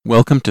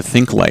Welcome to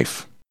Think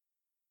Life.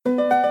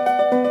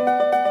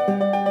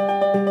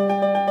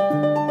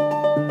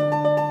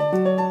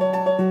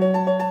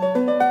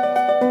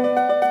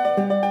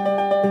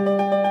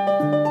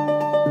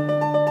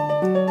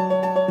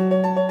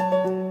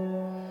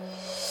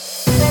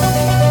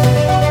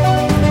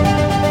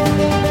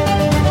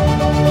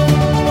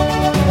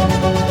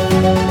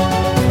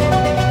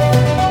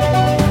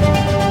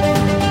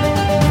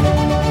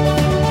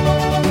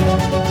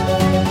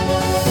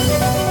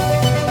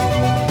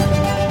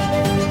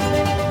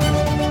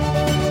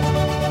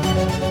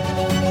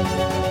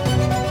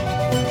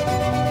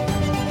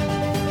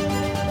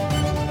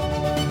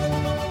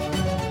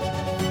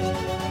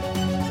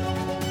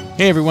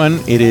 Hey everyone,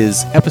 it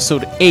is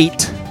episode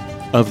 8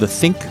 of the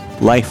Think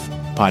Life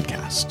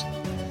podcast.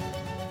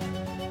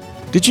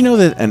 Did you know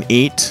that an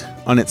 8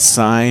 on its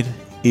side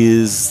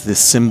is the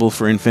symbol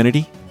for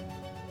infinity?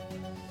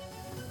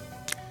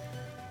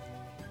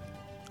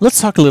 Let's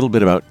talk a little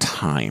bit about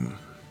time.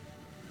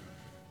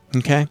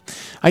 Okay?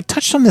 I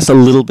touched on this a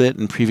little bit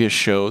in previous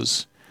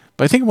shows,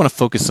 but I think I want to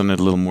focus on it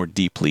a little more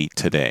deeply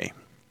today.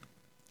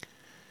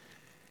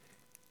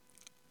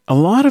 A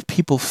lot of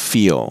people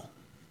feel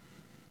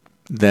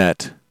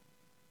that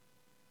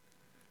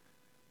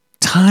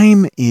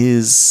time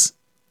is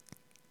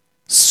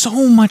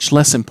so much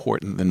less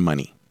important than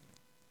money.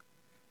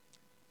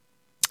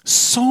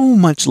 So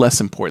much less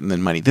important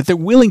than money that they're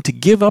willing to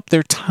give up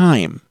their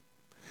time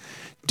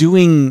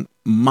doing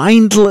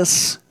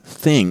mindless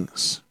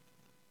things,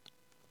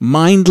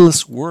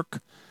 mindless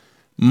work,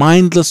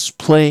 mindless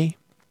play,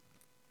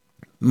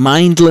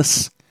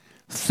 mindless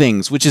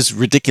things, which is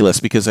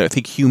ridiculous because I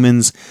think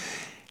humans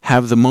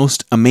have the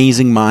most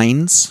amazing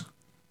minds.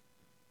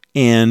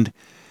 And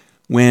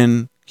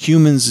when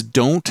humans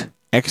don't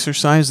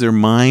exercise their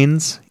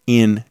minds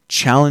in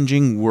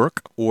challenging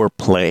work or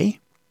play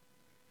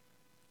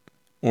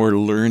or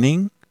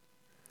learning,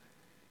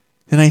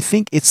 then I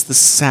think it's the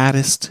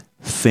saddest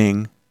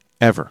thing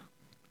ever.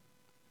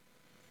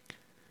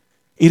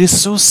 It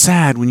is so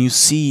sad when you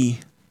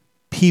see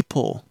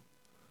people,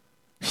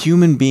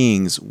 human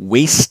beings,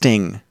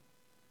 wasting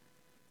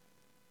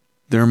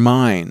their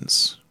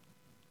minds,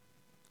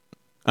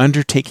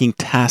 undertaking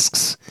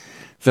tasks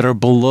that are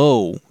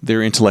below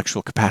their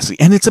intellectual capacity.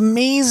 And it's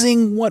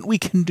amazing what we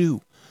can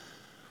do.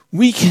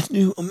 We can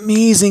do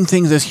amazing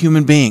things as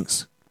human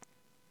beings.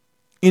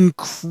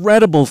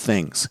 Incredible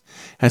things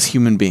as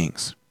human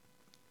beings.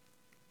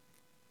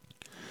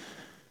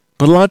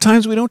 But a lot of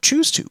times we don't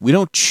choose to. We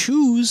don't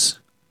choose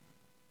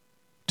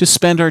to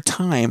spend our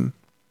time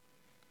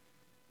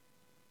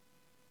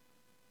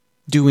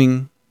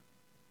doing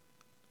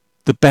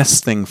the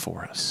best thing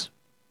for us.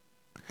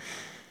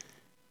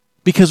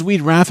 Because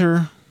we'd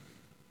rather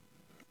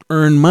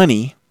earn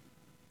money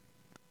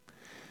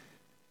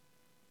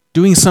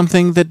doing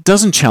something that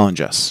doesn't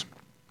challenge us.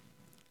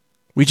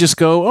 We just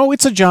go, oh,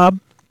 it's a job.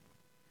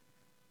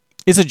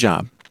 It's a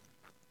job.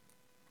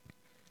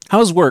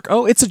 How's work?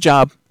 Oh, it's a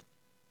job.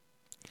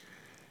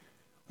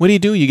 What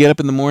do? You get up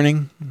in the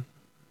morning,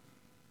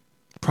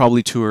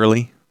 probably too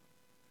early,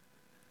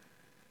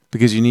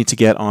 because you need to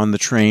get on the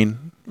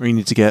train or you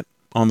need to get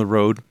on the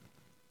road.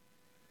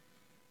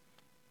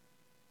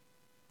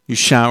 You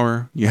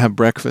shower, you have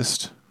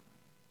breakfast,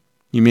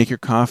 you make your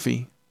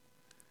coffee,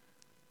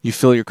 you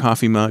fill your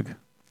coffee mug,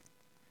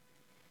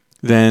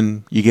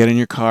 then you get in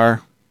your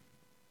car,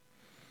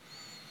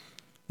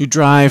 you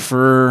drive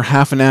for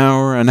half an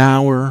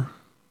hour,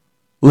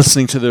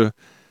 listening to the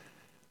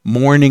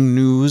morning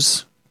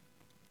news,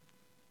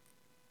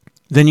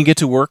 then you get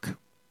to work.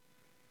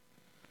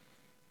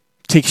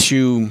 Takes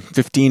you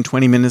 15,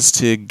 20 minutes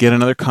to get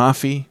another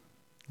coffee,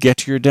 get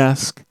to your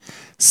desk,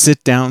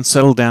 sit down,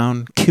 settle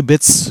down,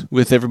 kibitz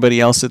with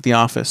everybody else at the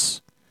office.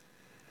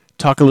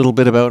 Talk a little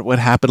bit about what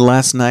happened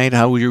last night.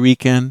 How was your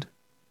weekend?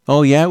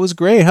 Oh, yeah, it was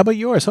great. How about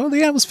yours? Oh,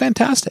 yeah, it was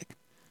fantastic.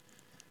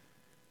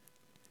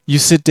 You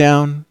sit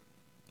down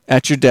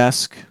at your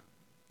desk,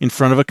 in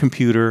front of a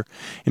computer,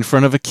 in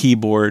front of a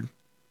keyboard,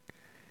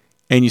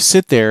 and you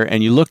sit there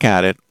and you look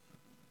at it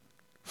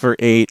for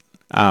 8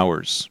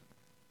 hours,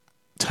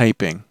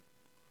 typing,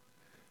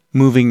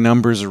 moving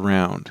numbers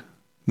around,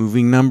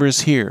 moving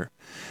numbers here,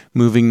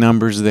 moving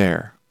numbers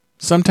there.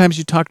 Sometimes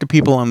you talk to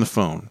people on the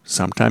phone.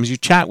 Sometimes you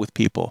chat with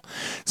people.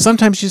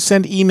 Sometimes you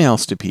send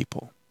emails to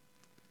people.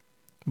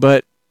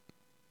 But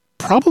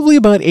probably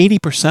about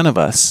 80% of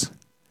us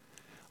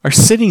are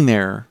sitting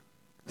there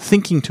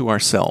thinking to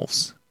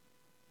ourselves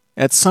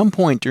at some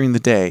point during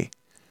the day,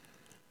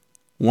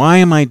 why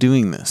am I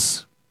doing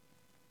this?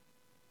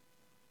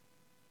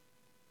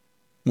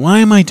 Why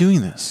am I doing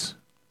this?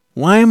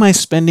 Why am I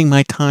spending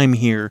my time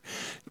here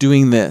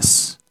doing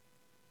this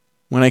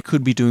when I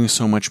could be doing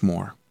so much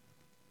more?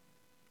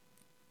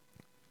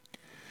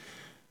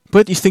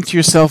 But you think to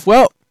yourself,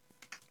 well,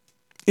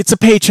 it's a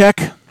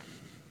paycheck.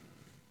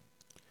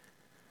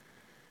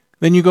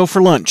 Then you go for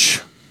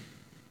lunch.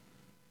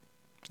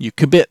 You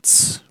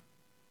kibitz.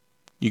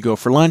 You go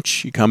for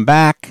lunch, you come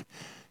back,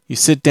 you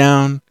sit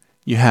down,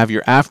 you have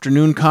your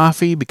afternoon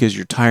coffee because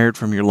you're tired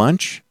from your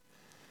lunch.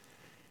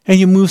 and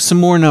you move some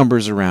more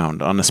numbers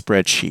around on a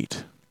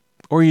spreadsheet,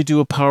 or you do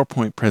a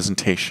PowerPoint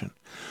presentation,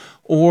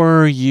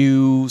 or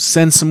you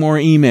send some more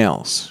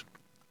emails.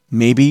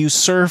 Maybe you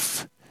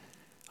surf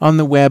on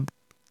the web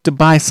to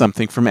buy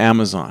something from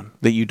Amazon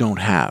that you don't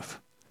have.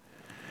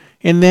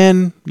 And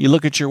then you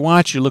look at your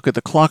watch, you look at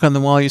the clock on the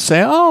wall, you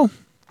say, oh,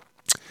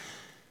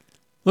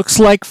 looks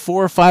like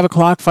 4 or 5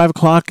 o'clock. 5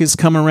 o'clock is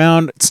coming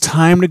around. It's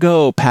time to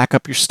go. Pack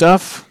up your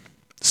stuff,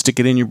 stick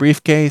it in your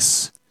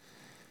briefcase,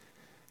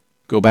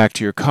 go back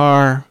to your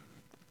car,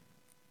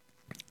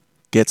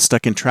 get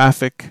stuck in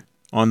traffic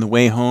on the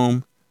way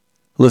home,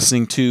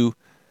 listening to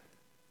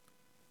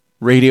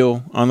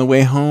radio on the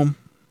way home.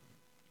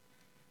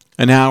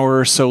 An hour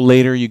or so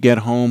later, you get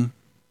home.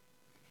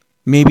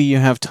 Maybe you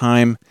have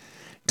time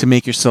to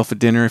make yourself a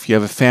dinner. If you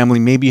have a family,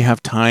 maybe you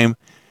have time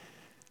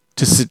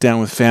to sit down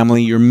with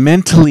family. You're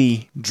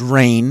mentally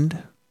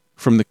drained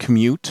from the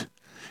commute.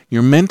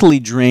 You're mentally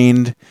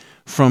drained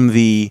from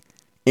the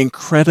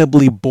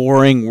incredibly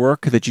boring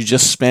work that you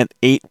just spent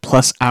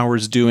 8+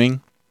 hours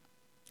doing.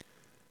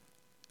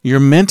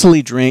 You're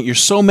mentally drained. You're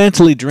so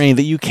mentally drained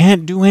that you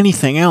can't do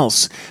anything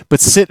else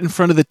but sit in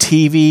front of the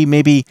TV,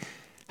 maybe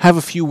have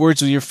a few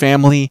words with your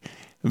family,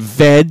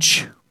 veg,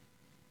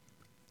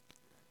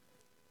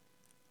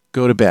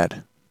 go to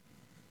bed.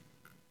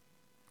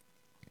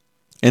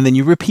 And then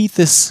you repeat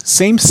this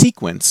same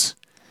sequence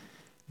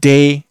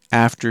day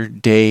after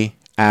day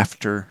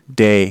after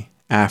day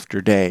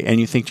after day. And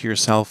you think to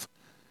yourself,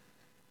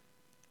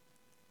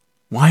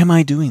 why am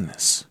I doing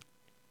this?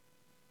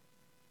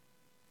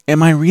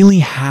 Am I really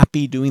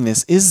happy doing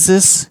this? Is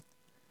this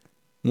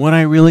what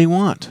I really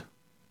want?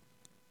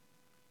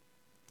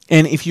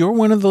 And if you're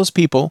one of those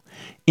people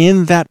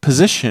in that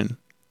position,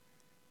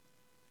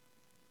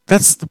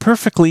 that's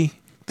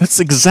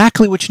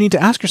exactly what you need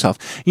to ask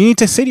yourself. You need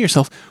to say to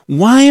yourself,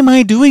 why am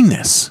I doing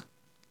this?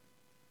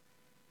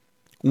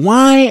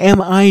 Why am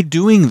I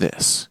doing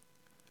this?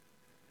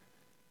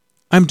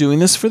 I'm doing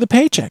this for the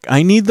paycheck.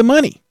 I need the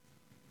money.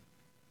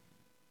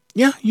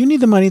 Yeah, you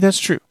need the money. That's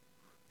true.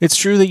 It's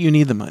true that you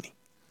need the money.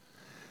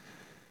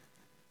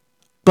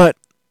 But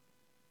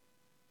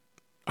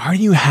are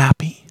you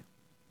happy?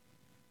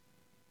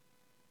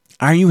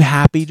 Are you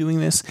happy doing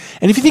this?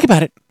 And if you think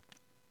about it,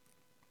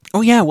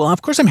 oh yeah, well,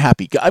 of course I'm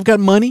happy. I've got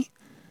money.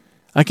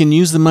 I can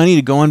use the money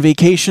to go on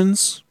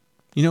vacations,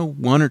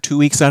 1 or 2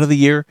 weeks out of the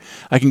year.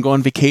 I can go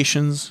on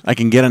vacations. I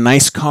can get a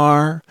nice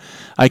car.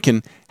 I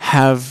can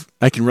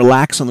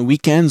relax on the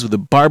weekends with a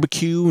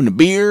barbecue and a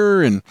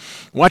beer and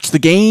watch the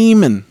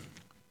game, and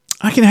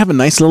I can have a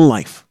nice little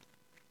life.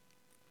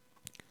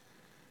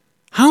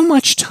 How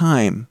much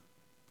time?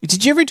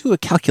 Did you ever do a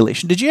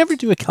calculation? Did you ever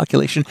do a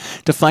calculation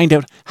to find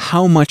out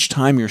how much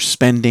time you're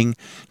spending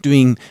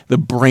doing the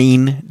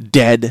brain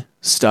dead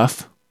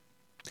stuff?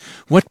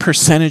 What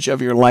percentage of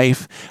your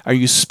life are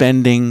you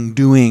spending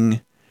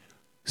doing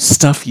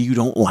stuff you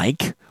don't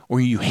like, or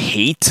you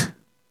hate,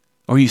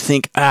 or you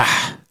think,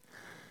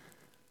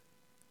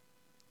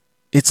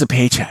 it's a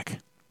paycheck.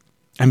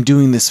 I'm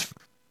doing this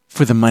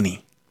for the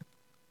money.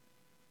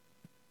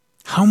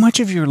 How much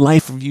of your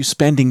life are you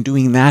spending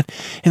doing that?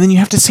 And then you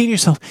have to say to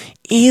yourself,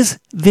 is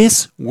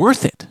this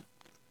worth it?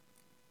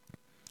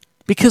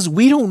 Because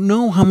we don't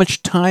know how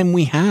much time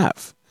we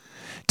have.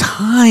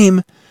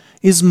 Time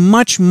is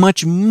much,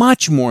 much,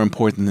 much more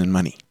important than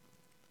money.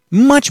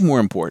 Much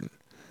more important.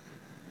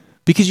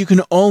 Because you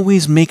can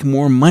always make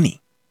more money.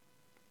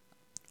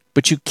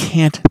 But you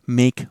can't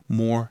make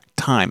more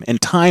time. And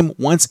time,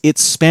 once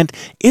it's spent,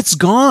 it's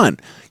gone.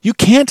 You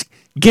can't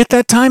get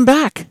that time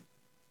back.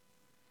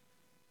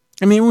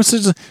 I mean,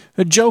 there's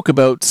a joke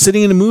about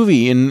sitting in a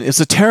movie and it's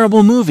a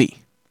terrible movie.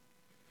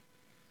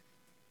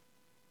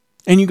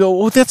 And you go,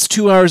 well, that's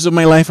 2 hours of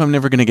my life I'm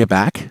never going to get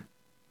back.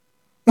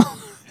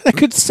 I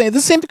could say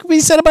the same could be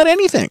said about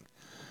anything.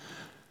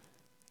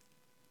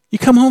 You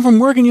come home from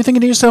work and you're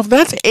thinking to yourself,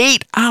 that's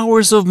 8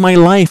 hours of my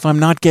life I'm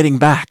not getting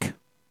back.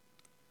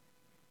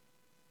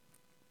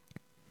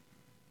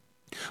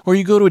 Or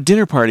you go to a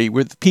dinner party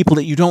with people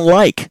that you don't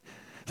like.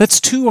 That's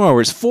 2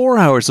 hours, 4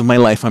 hours of my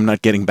life I'm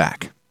not getting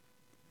back.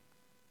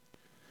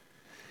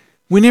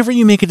 Whenever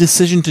you make a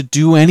decision to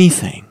do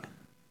anything,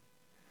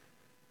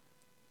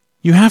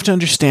 you have to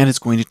understand it's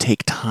going to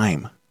take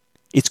time.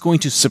 It's going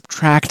to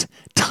subtract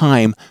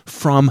time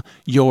from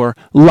your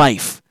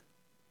life.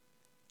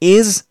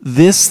 Is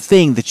this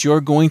thing that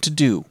you're going to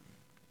do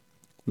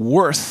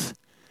worth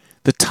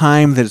the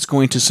time that it's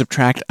going to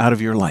subtract out of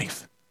your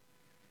life?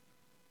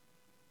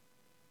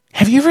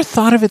 Have you ever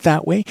thought of it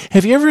that way?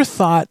 Have you ever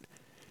thought,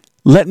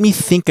 let me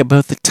think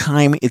about the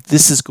time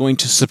this is going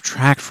to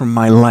subtract from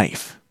my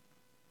life?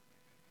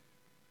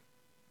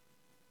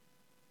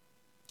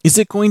 Is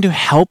it going to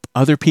help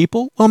other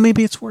people? Well,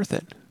 maybe it's worth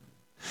it.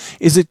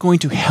 Is it going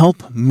to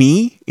help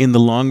me in the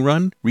long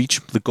run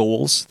reach the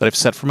goals that I've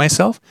set for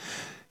myself?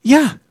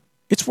 Yeah,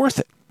 it's worth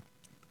it.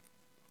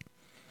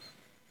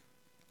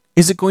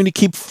 Is it going to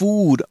keep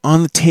food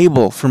on the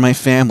table for my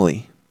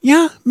family?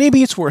 Yeah,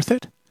 maybe it's worth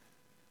it.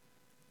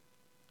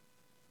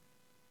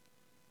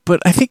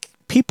 But I think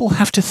people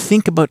have to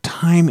think about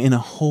time in a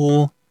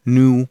whole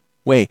new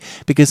way,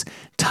 because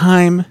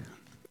time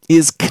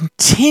is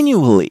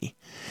continually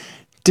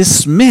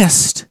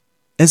dismissed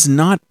as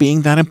not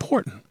being that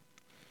important.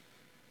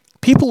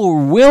 People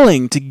are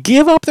willing to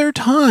give up their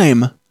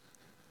time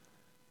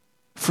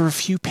for a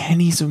few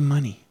pennies of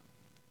money.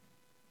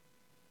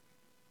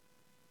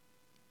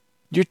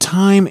 Your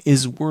time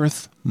is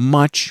worth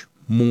much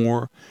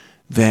more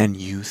than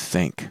you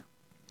think.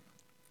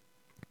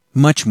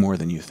 Much more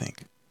than you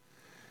think.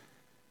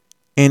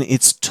 And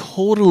it's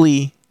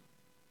totally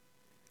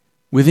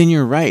within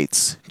your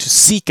rights to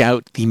seek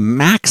out the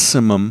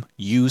maximum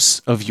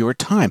use of your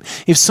time.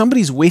 If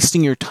somebody's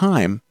wasting your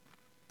time,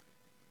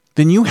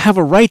 then you have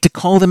a right to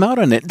call them out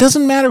on it. It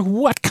doesn't matter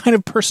what kind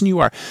of person you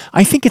are.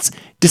 I think it's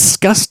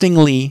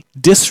disgustingly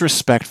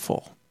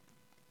disrespectful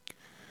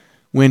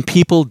when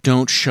people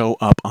don't show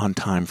up on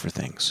time for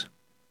things.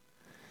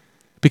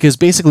 Because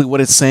basically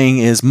what it's saying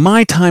is,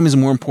 my time is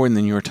more important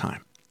than your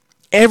time.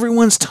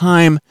 Everyone's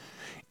time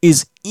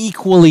is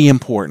equally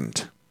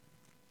important.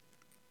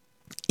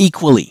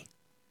 Equally.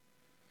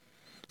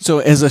 So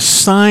as a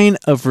sign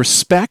of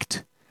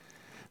respect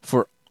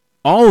for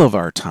all of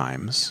our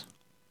times,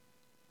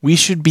 we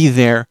should be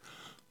there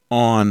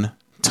on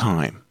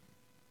time.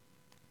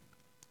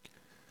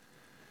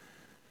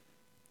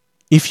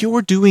 If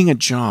you're doing a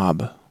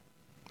job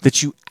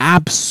that you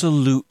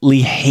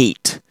absolutely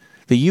hate,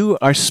 that you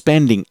are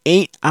spending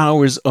 8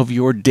 hours of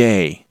your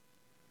day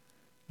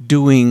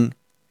doing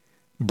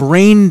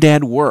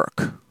brain-dead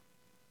work,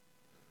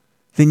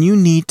 then you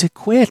need to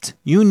quit.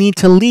 You need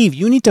to leave.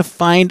 You need to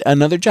find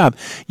another job.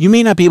 You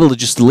may not be able to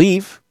just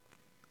leave,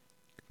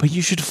 but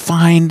you should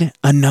find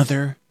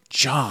another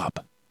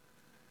job.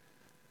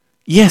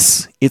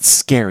 Yes, it's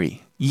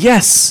scary.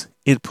 Yes,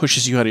 it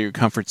pushes you out of your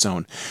comfort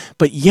zone.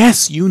 But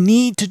yes, you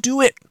need to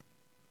do it.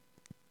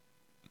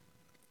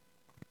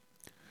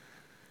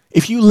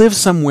 If you live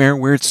somewhere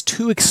where it's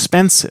too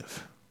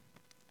expensive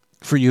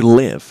for you to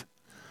live,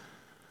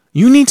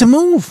 you need to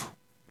move.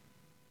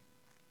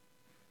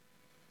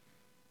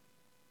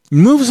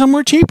 Move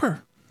somewhere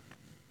cheaper.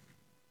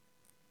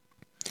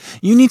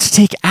 You need to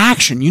take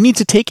action. You need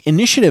to take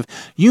initiative.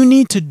 You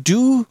need to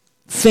do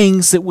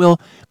things that will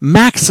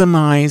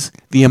maximize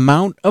the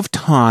amount of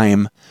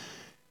time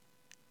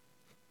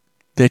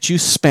that you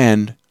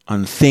spend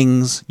on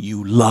things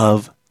you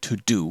love to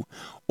do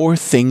or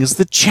things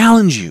that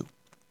challenge you.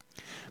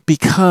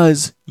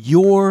 Because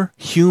your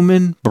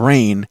human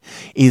brain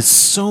is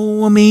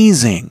so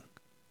amazing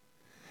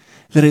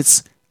that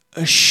it's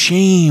a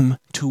shame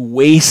to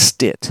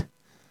waste it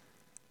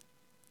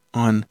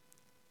on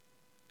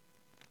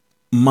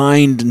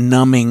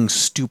mind-numbing,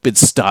 stupid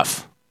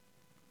stuff.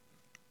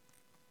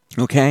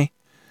 Okay?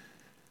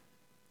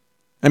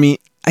 I mean,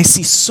 I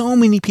see so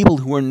many people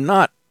who are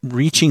not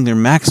reaching their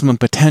maximum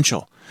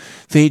potential.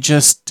 They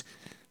just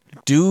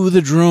do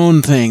the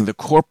drone thing, the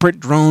corporate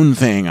drone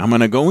thing. I'm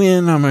going to go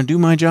in, I'm going to do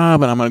my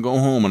job, and I'm going to go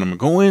home. And I'm going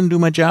to go in, do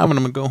my job, and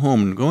I'm going to go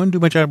home. And go in, do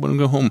my job, and I'm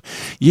going to go home.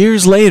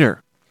 Years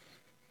later,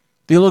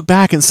 they look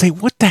back and say,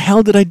 what the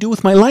hell did I do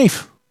with my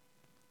life?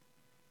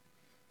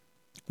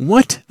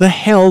 What the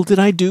hell did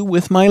I do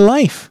with my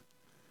life?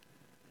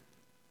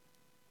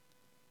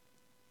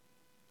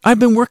 I've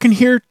been working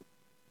here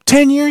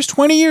 10 years,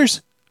 20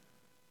 years.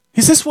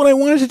 Is this what I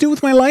wanted to do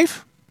with my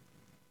life?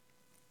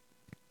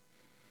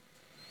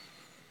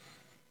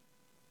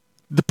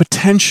 The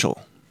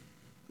potential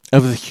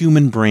of the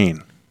human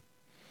brain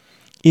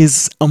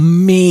is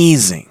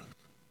amazing.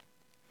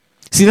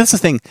 See, that's the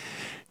thing.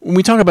 When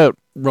we talk about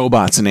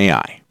robots and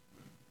AI,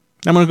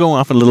 I'm going to go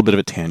off on a little bit of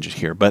a tangent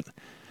here, but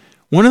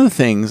one of the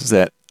things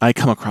that I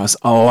come across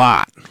a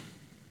lot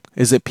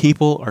is that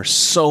people are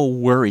so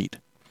worried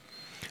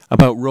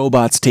about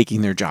robots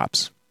taking their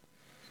jobs.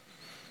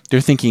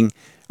 They're thinking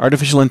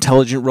artificial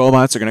intelligent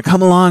robots are going to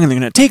come along and they're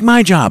going to take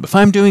my job. If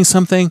I'm doing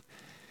something,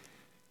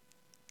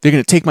 they're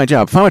going to take my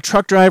job. If I'm a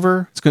truck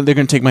driver, they're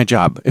going to take my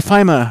job. If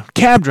I'm a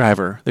cab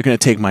driver, they're going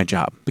to take my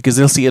job because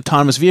they'll see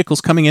autonomous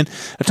vehicles coming in.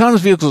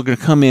 Autonomous vehicles are going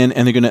to come in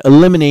and they're going to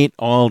eliminate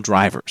all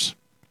drivers.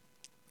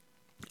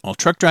 All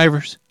truck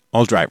drivers,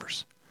 all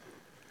drivers.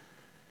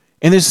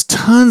 And there's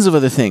tons of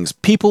other things.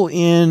 People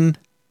in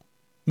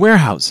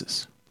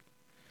warehouses.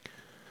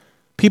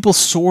 People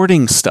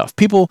sorting stuff.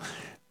 People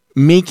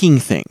making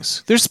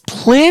things. There's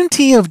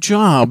plenty of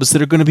jobs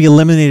that are going to be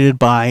eliminated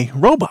by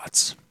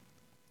robots.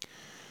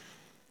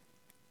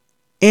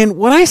 And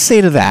what I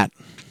say to that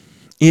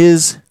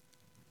is,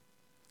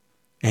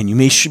 and you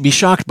may be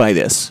shocked by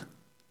this,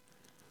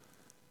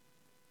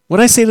 what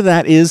I say to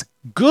that is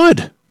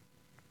good.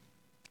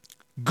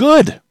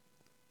 Good.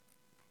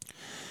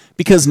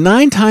 Because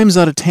 9 times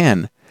out of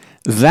 10,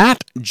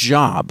 that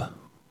job,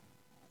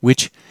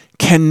 which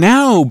can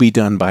now be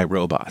done by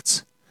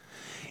robots,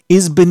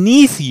 is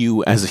beneath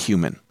you as a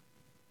human.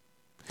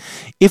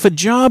 If a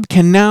job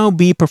can now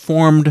be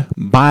performed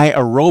by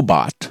a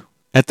robot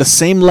at the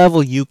same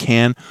level you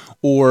can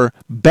or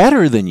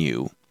better than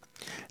you,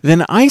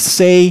 then I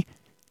say,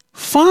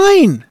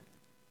 fine,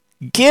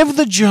 give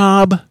the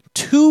job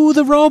to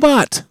the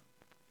robot.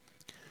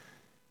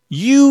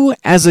 You,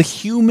 as a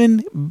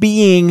human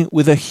being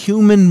with a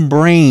human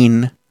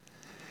brain,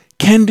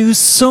 can do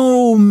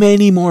so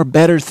many more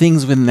better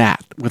things with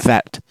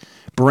that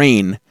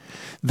brain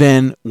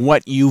than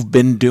what you've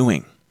been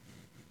doing.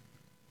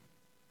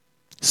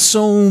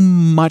 So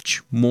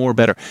much more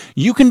better.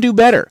 You can do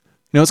better.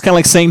 It's kind of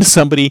like saying to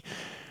somebody,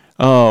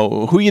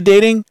 oh, who are you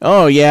dating?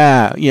 Oh,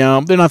 yeah,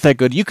 they're not that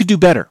good. You could do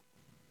better.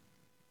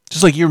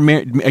 Just like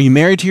are you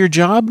married to your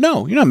job?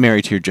 No, you're not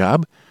married to your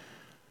job.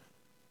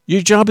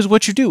 Your job is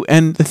what you do.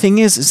 And the thing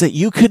is that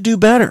you could do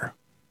better.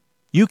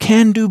 You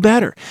can do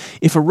better.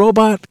 If a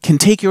robot can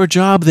take your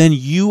job, then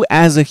you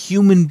as a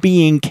human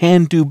being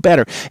can do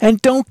better.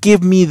 And don't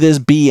give me this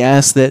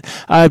BS that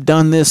I've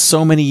done this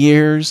so many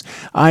years,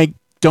 I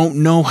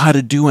don't know how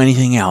to do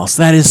anything else.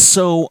 That is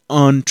so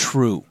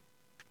untrue.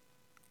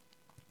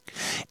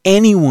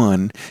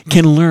 Anyone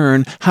can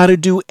learn how to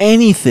do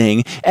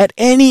anything at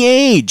any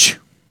age.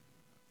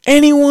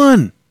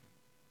 Anyone.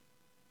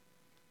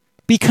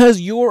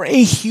 Because you're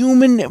a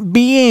human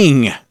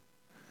being.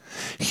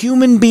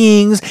 Human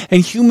beings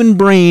and human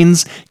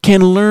brains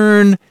can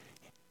learn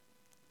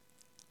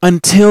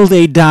until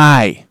they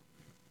die.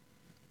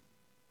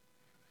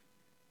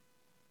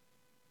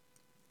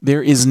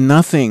 There is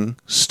nothing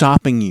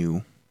stopping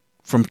you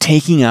from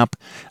taking up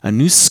a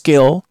new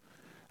skill,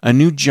 a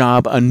new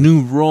job, a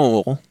new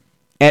role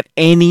at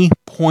any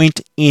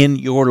point in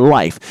your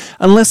life,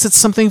 unless it's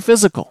something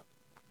physical.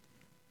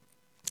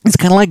 It's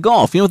kind of like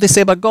golf. You know what they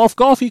say about golf?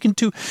 Golf, you can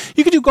do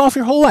golf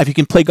your whole life. You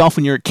can play golf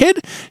when you're a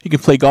kid. You can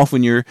play golf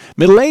when you're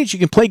middle-aged. You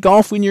can play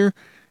golf when you're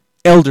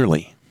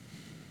elderly.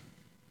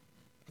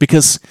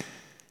 Because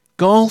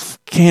golf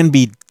can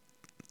be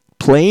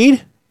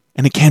played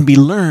and it can be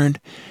learned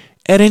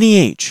at any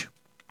age.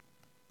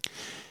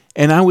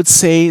 And I would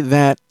say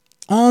that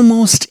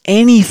almost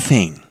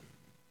anything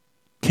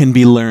can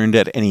be learned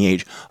at any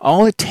age.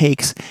 All it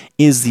takes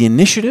is the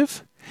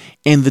initiative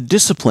and the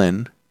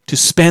discipline to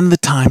spend the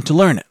time to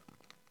learn it.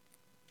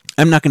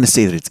 I'm not going to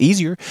say that it's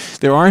easier.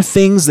 There are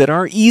things that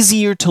are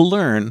easier to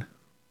learn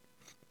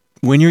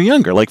when you're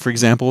younger. Like, for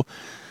example,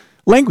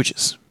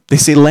 languages. They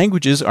say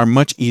languages are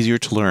much easier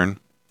to learn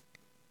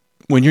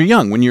when you're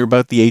young. When you're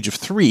about the age of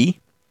 3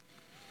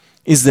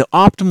 is the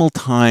optimal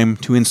time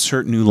to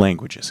insert new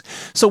languages.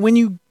 So when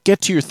you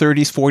get to your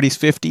 30s, 40s,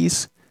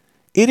 50s,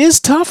 it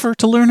is tougher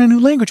to learn a new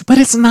language, but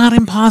it's not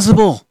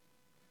impossible.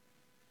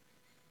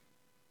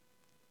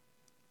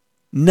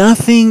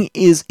 Nothing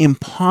is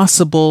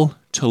impossible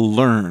to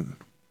learn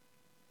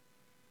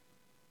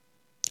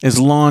as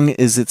long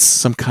as it's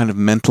some kind of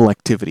mental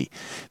activity.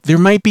 There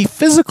might be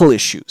physical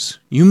issues.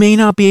 You may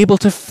not be able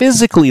to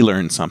physically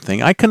learn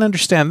something. I can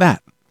understand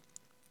that.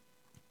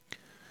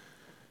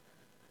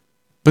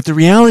 But the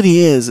reality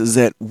is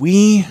that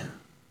we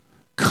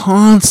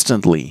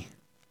constantly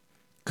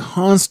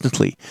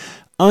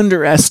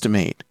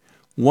underestimate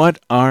what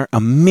our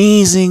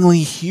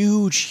amazingly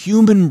huge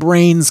human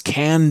brains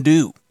can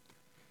do.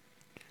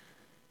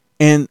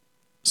 And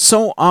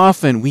so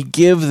often we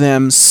give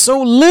them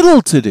so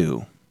little to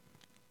do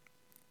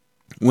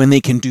when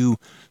they can do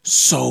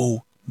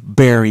so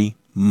very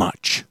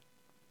much.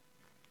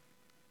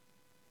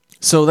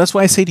 So that's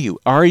why I say to you,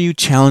 are you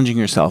challenging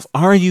yourself?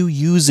 Are you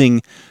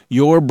using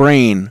your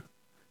brain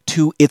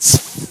to its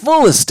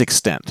fullest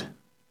extent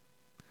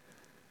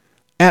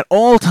at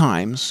all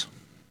times?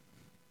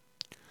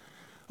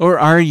 Or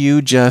are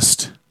you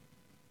just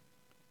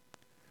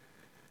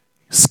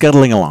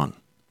scuttling along?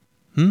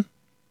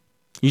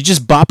 You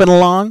just bopping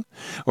along?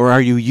 Or are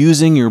you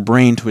using your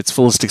brain to its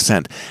fullest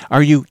extent?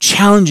 Are you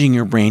challenging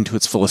your brain to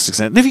its fullest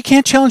extent? And if you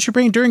can't challenge your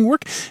brain during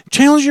work,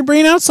 challenge your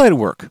brain outside of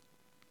work.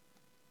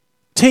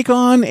 Take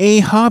on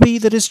a hobby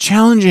that is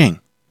challenging.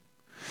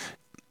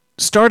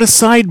 Start a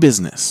side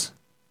business.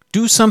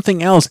 Do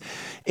something else.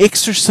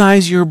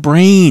 Exercise your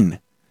brain.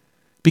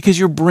 Because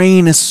your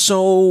brain is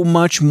so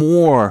much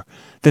more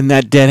than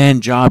that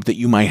dead-end job that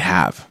you might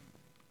have.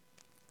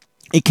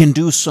 It can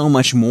do so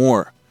much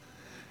more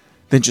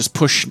than just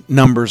push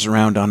numbers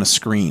around on a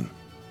screen.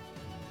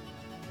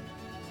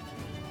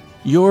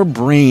 Your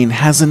brain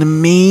has an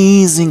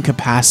amazing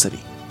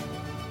capacity.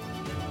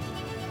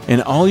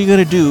 And all you got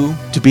to do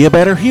to be a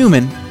better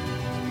human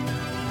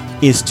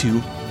is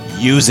to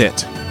use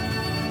it.